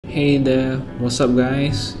Hey there, what's up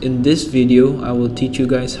guys? In this video, I will teach you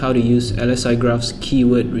guys how to use LSIGraph's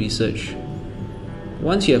keyword research.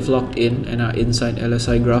 Once you have logged in and are inside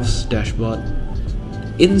LSIGraph's dashboard,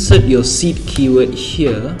 insert your seed keyword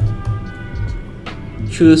here,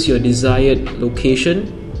 choose your desired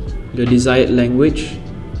location, your desired language,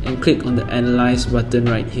 and click on the Analyze button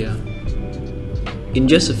right here. In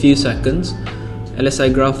just a few seconds,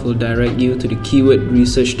 LSIGraph will direct you to the keyword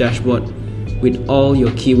research dashboard with all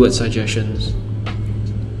your keyword suggestions.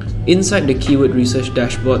 Inside the keyword research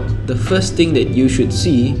dashboard, the first thing that you should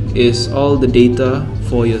see is all the data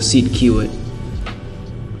for your seed keyword.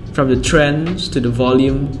 From the trends to the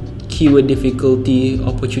volume, keyword difficulty,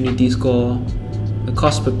 opportunity score, the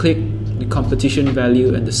cost per click, the competition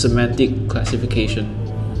value, and the semantic classification.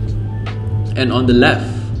 And on the left,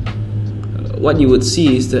 what you would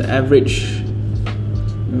see is the average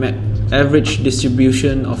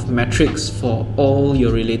distribution of metrics for all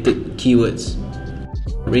your related keywords,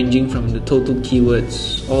 ranging from the total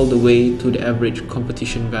keywords all the way to the average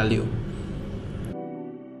competition value.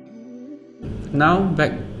 Now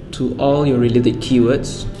back to all your related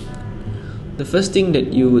keywords. The first thing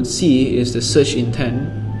that you would see is the search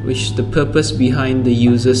intent, which is the purpose behind the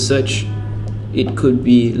user's search. It could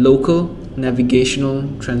be local, navigational,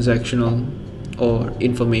 transactional, or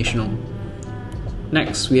informational.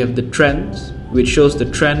 Next, we have the trends, which shows the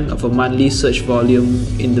trend of a monthly search volume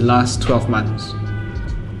in the last 12 months.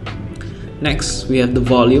 Next, we have the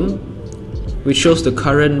volume, which shows the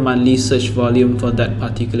current monthly search volume for that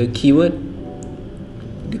particular keyword.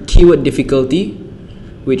 The keyword difficulty,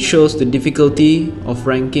 which shows the difficulty of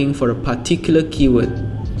ranking for a particular keyword.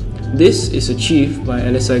 This is achieved by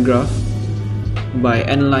LSIGraph by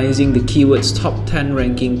analyzing the keyword's top 10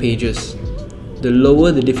 ranking pages. The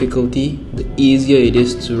lower the difficulty, the easier it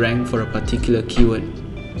is to rank for a particular keyword.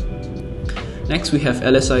 Next, we have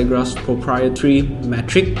LSIGraph's proprietary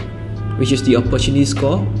metric, which is the opportunity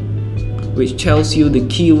score, which tells you the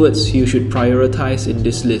keywords you should prioritize in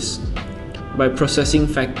this list. By processing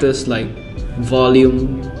factors like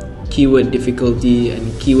volume, keyword difficulty,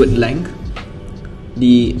 and keyword length,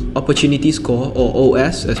 the opportunity score, or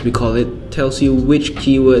OS as we call it, tells you which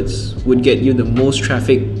keywords would get you the most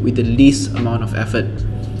traffic with the least amount of effort.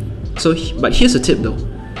 But here's a tip though.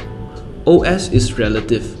 OS is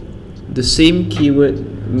relative. The same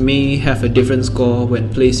keyword may have a different score when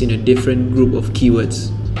placed in a different group of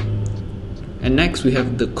keywords. And next we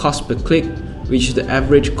have the cost per click, which is the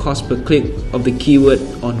average cost per click of the keyword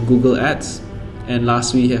on Google Ads. And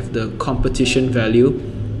lastly, we have the competition value,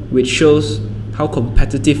 which shows how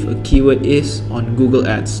competitive a keyword is on Google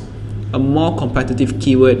Ads. A more competitive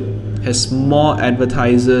keyword has more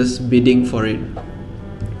advertisers bidding for it.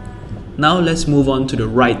 Now let's move on to the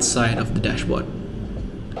right side of the dashboard.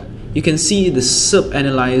 You can see the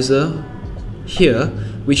sub-analyzer here,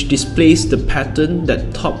 which displays the pattern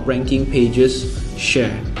that top ranking pages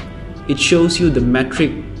share. It shows you the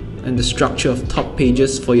metric and the structure of top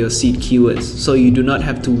pages for your seed keywords, so you do not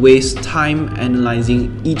have to waste time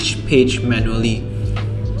analyzing each page manually.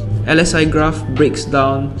 LSIGraph breaks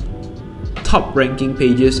down top ranking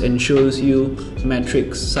pages and shows you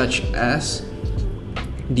metrics such as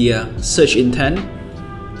the search intent,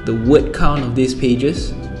 the word count of these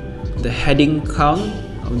pages, the heading count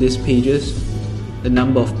of these pages, the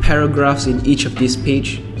number of paragraphs in each of these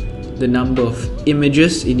pages, the number of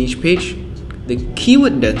images in each page, the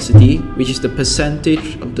keyword density, which is the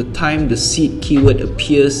percentage of the time the seed keyword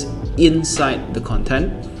appears inside the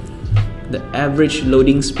content, the average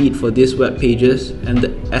loading speed for these web pages, and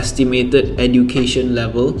the estimated education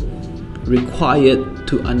level required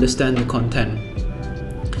to understand the content.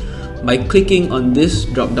 By clicking on this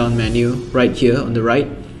drop-down menu right here on the right,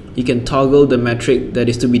 you can toggle the metric that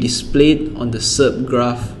is to be displayed on the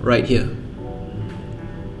sub-graph right here.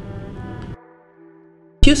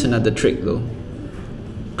 Here's another trick though.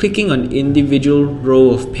 Clicking on individual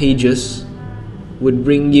row of pages would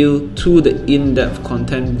bring you to the in-depth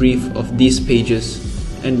content brief of these pages,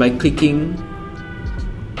 and by clicking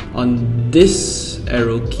on this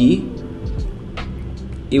arrow key,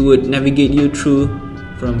 it would navigate you through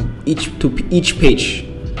from each page.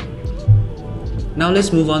 Now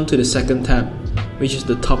let's move on to the second tab, which is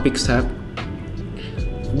the Topics tab.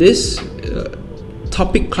 This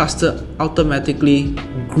topic cluster automatically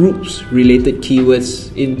groups related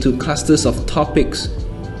keywords into clusters of topics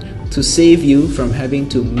to save you from having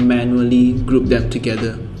to manually group them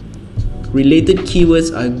together. Related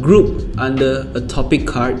keywords are grouped under a topic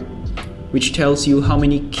card, which tells you how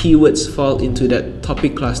many keywords fall into that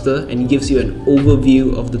topic cluster and gives you an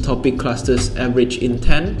overview of the topic cluster's average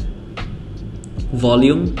intent,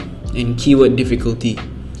 volume, and keyword difficulty.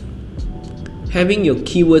 Having your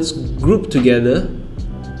keywords grouped together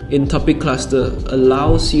in topic cluster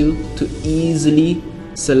allows you to easily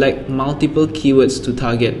select multiple keywords to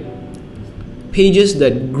target. Pages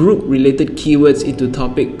that group related keywords into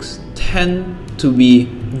topics tend to be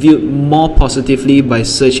viewed more positively by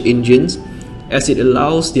search engines, as it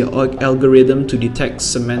allows their algorithm to detect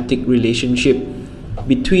semantic relationship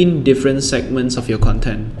between different segments of your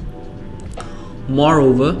content.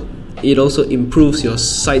 Moreover, it also improves your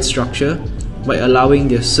site structure by allowing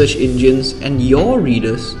their search engines and your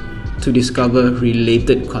readers to discover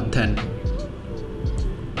related content.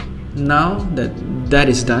 Now that that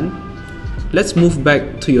is done, let's move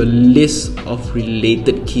back to your list of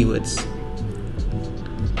related keywords.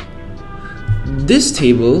 This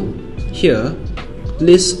table here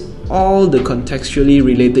lists all the contextually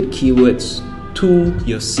related keywords to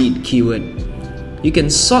your seed keyword. You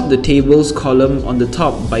can sort the tables column on the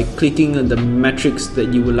top by clicking on the metrics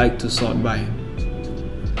that you would like to sort by.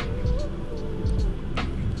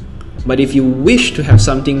 But if you wish to have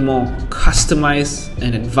something more customized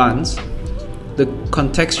and advanced, the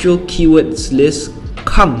contextual keywords list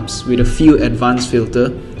comes with a few advanced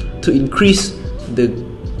filters to increase the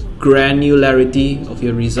granularity of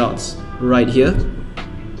your results right here.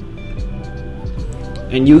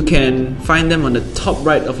 And you can find them on the top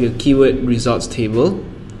right of your keyword results table,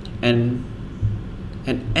 and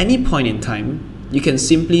at any point in time you can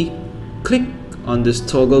simply click on this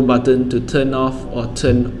toggle button to turn off or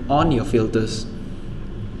turn on your filters.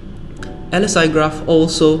 LSIGraph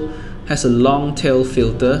also has a long tail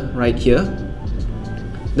filter right here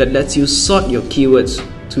that lets you sort your keywords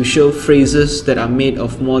to show phrases that are made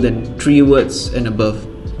of more than 3 words and above.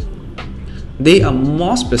 They are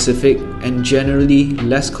more specific and generally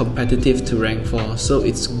less competitive to rank for, so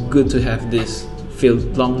it's good to have this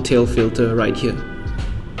long tail filter right here.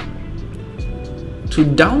 To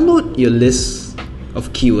download your list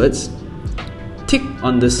of keywords, tick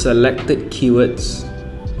on the selected keywords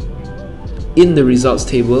in the results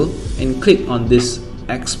table and click on this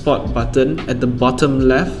export button at the bottom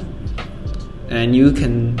left, and you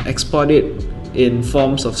can export it in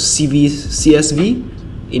forms of CSV,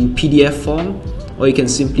 in PDF form, or you can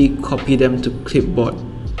simply copy them to clipboard.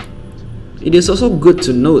 It is also good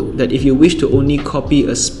to note that if you wish to only copy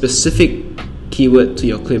a specific keyword to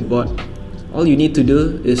your clipboard, all you need to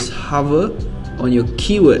do is hover on your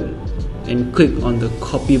keyword and click on the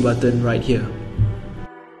copy button right here.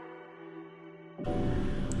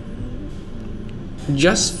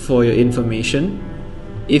 Just for your information,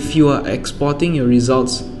 if you are exporting your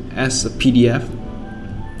results as a PDF,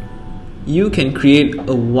 you can create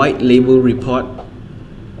a white label report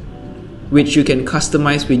which you can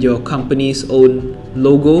customize with your company's own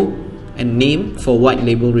logo and name for white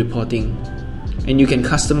label reporting. And you can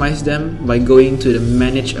customize them by going to the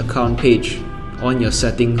Manage Account page on your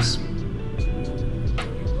settings.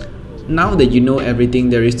 Now that you know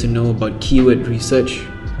everything there is to know about keyword research,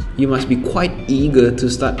 you must be quite eager to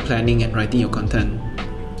start planning and writing your content.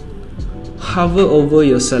 Hover over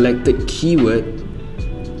your selected keyword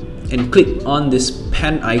and click on this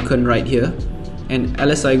pen icon right here, and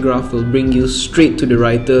LSIGraph will bring you straight to the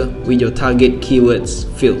writer with your target keywords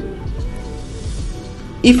filled.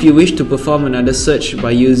 If you wish to perform another search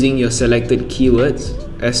by using your selected keywords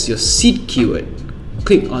as your seed keyword,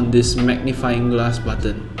 click on this magnifying glass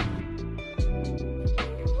button.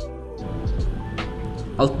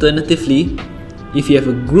 Alternatively, if you have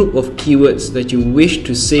a group of keywords that you wish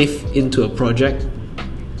to save into a project,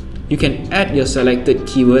 you can add your selected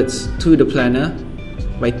keywords to the planner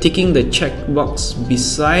by ticking the checkbox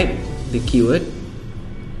beside the keyword,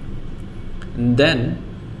 and then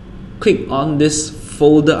click on this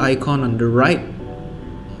folder icon on the right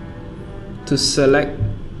to select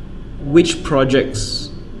which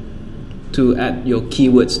projects to add your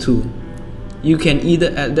keywords to. You can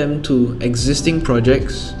either add them to existing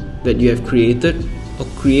projects that you have created or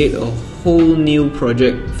create a whole new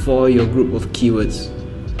project for your group of keywords.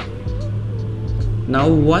 Now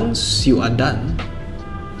once you are done,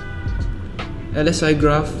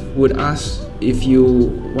 LSIGraph would ask if you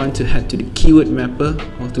want to head to the keyword mapper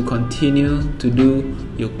or to continue to do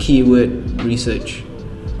your keyword research.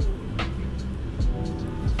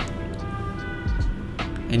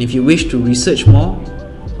 And if you wish to research more,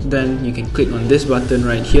 then you can click on this button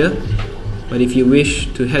right here. But if you wish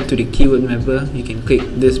to head to the keyword mapper, you can click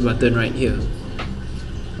this button right here.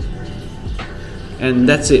 And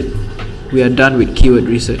that's it. We are done with keyword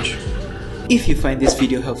research. If you find this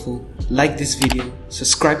video helpful, like this video,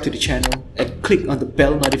 subscribe to the channel, and click on the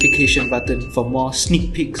bell notification button for more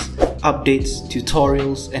sneak peeks, updates,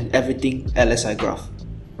 tutorials, and everything LSIGraph.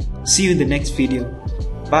 See you in the next video.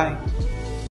 Bye.